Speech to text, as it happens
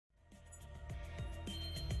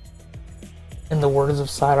In the words of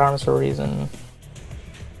Sidearms for a Reason,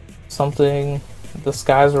 something, the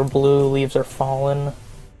skies are blue, leaves are falling,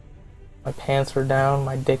 my pants are down,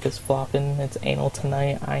 my dick is flopping, it's anal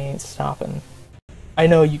tonight, I ain't stopping. I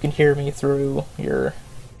know you can hear me through your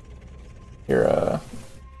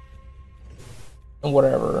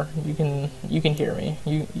whatever. You can hear me.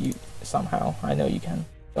 You somehow. I know you can.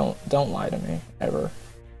 Don't lie to me ever.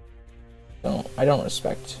 I don't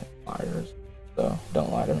respect liars. So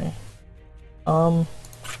don't lie to me.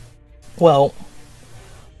 Well,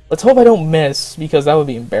 let's hope I don't miss, because that would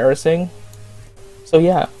be embarrassing. So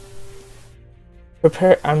yeah.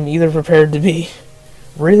 I'm either prepared to be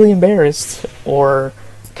really embarrassed or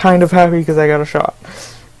kind of happy because I got a shot.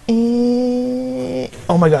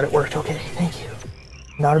 Oh my god, it worked. Okay, thank you.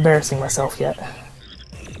 Not embarrassing myself yet.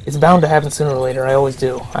 It's bound to happen sooner or later. I always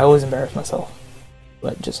do. I always embarrass myself.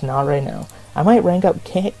 But just not right now. I might rank up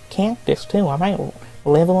Cactus too. I might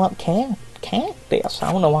level up Cactus.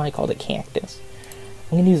 I don't know why I called it Cactus.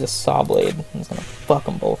 I'm gonna use a saw blade. I'm just gonna fuck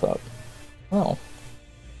them both up. Oh.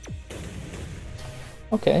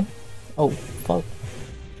 Okay. Oh, fuck.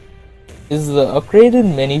 Is the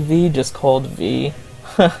upgraded mini V just called V?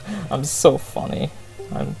 I'm so funny.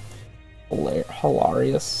 I'm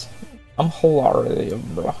hilarious. I'm hilarious,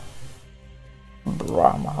 bruh.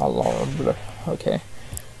 Bruh, I'm hilarious, bruh. Okay.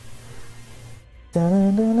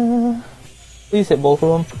 Da-da-da-da. Please hit both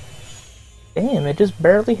of them. Damn, it just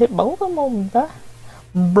barely hit both of them,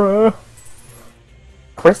 bruh.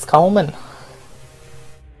 Chris Coleman.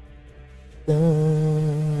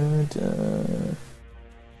 Da, da,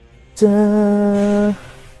 da.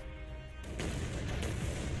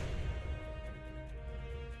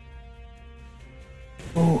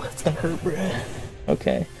 Oh, it's gonna hurt, bruh.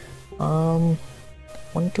 Okay. 1,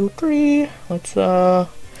 2, 3. Let's, what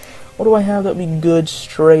do I have that would be good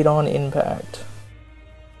straight on impact?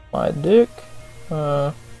 My dick.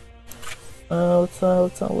 Let's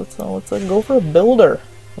go for a builder.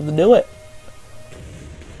 Let's do it.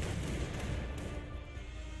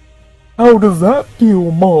 How does that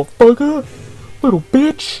feel, motherfucker? Little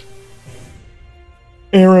bitch.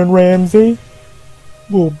 Aaron Ramsey.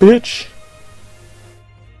 Little bitch.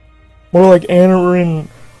 More like Aaron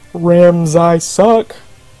Ramsey suck.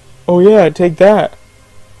 Oh yeah, take that.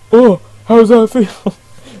 Oh, how does that feel?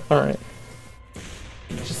 Alright.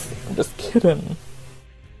 I'm just kidding.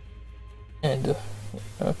 And,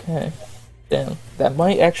 okay. Damn, that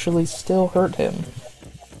might actually still hurt him.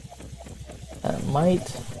 That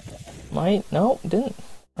might, no, didn't.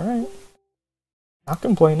 Alright. Not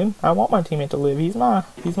complaining. I want my teammate to live. He's my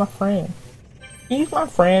friend. He's my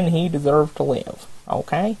friend, he deserves to live.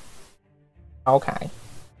 Okay? Okay.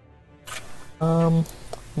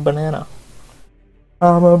 Banana.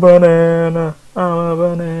 I'm a banana. I'm a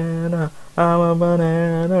banana. I'm a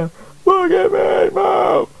banana. Look at me,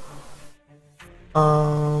 move!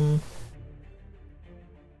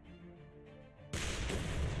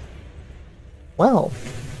 Well,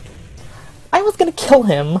 I was gonna kill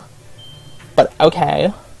him, but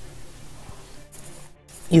okay.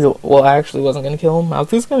 Well, I actually wasn't gonna kill him. I was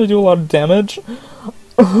just gonna do a lot of damage.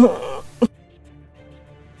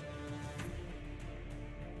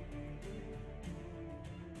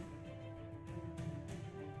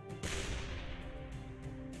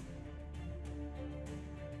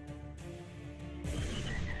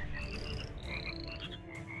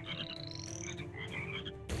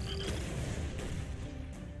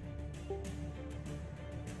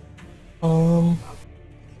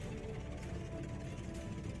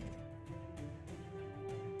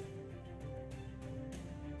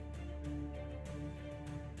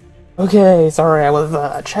 Okay, sorry, I was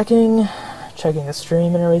checking the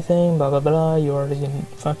stream and everything, blah blah blah. You already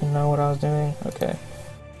fucking know what I was doing. Okay,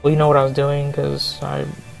 well, you know what I was doing, because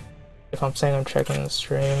if I'm saying I'm checking the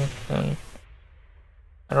stream, then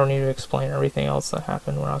I don't need to explain everything else that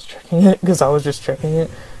happened when I was checking it, because I was just checking it.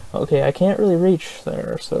 Okay, I can't really reach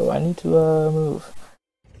there, so I need to move.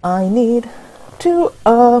 I need to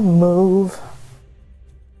move.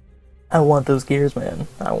 I want those gears, man.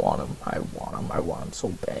 I want them. I want them. I want them so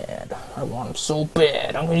bad. I want them so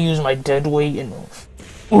bad. I'm gonna use my dead weight and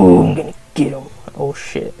ooh, I'm gonna get him. Oh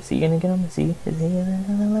shit! Is he gonna get him? Is he?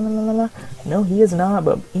 No, he is not.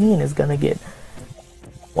 But Ian is gonna get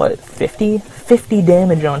what? 50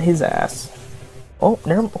 damage on his ass. Oh,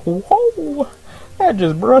 never. Whoa! That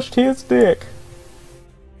just brushed his dick.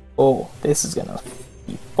 Oh, this is gonna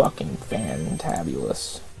be fucking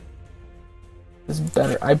fantabulous.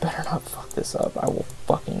 I better not fuck this up. I will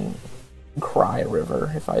fucking cry a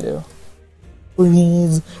river if I do.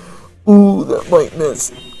 Please. Ooh, that might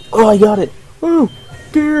miss. Oh, I got it. Ooh,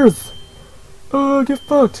 gears. Oh, get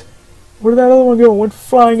fucked. Where did that other one go? It went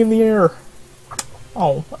flying in the air.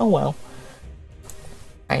 Oh well.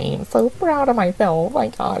 I am so proud of myself. I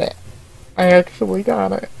got it. I actually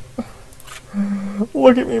got it.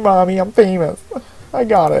 Look at me, mommy. I'm famous. I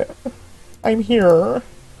got it. I'm here.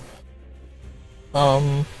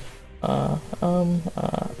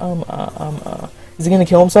 Is he gonna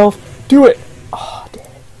kill himself? Do it! Oh,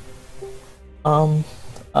 damn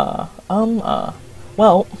it.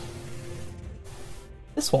 Well,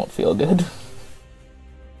 this won't feel good.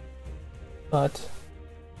 But...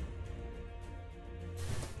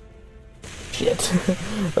 shit.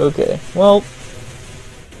 Okay, well...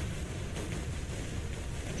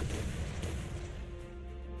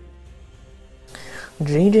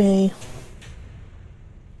 GG.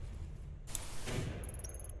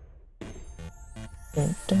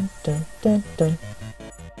 Dun, dun, dun, dun, dun.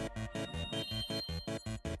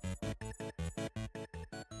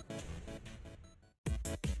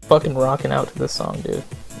 Fucking rocking out to this song, dude.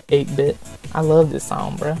 8-bit. I love this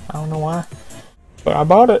song, bro. I don't know why. But I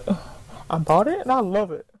bought it. I bought it and I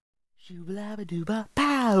love it.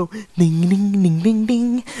 Shoo-blabba-doo-ba-pow. Ding ding ding ding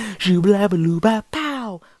ding. Shoo-blabba-loo-ba-pow.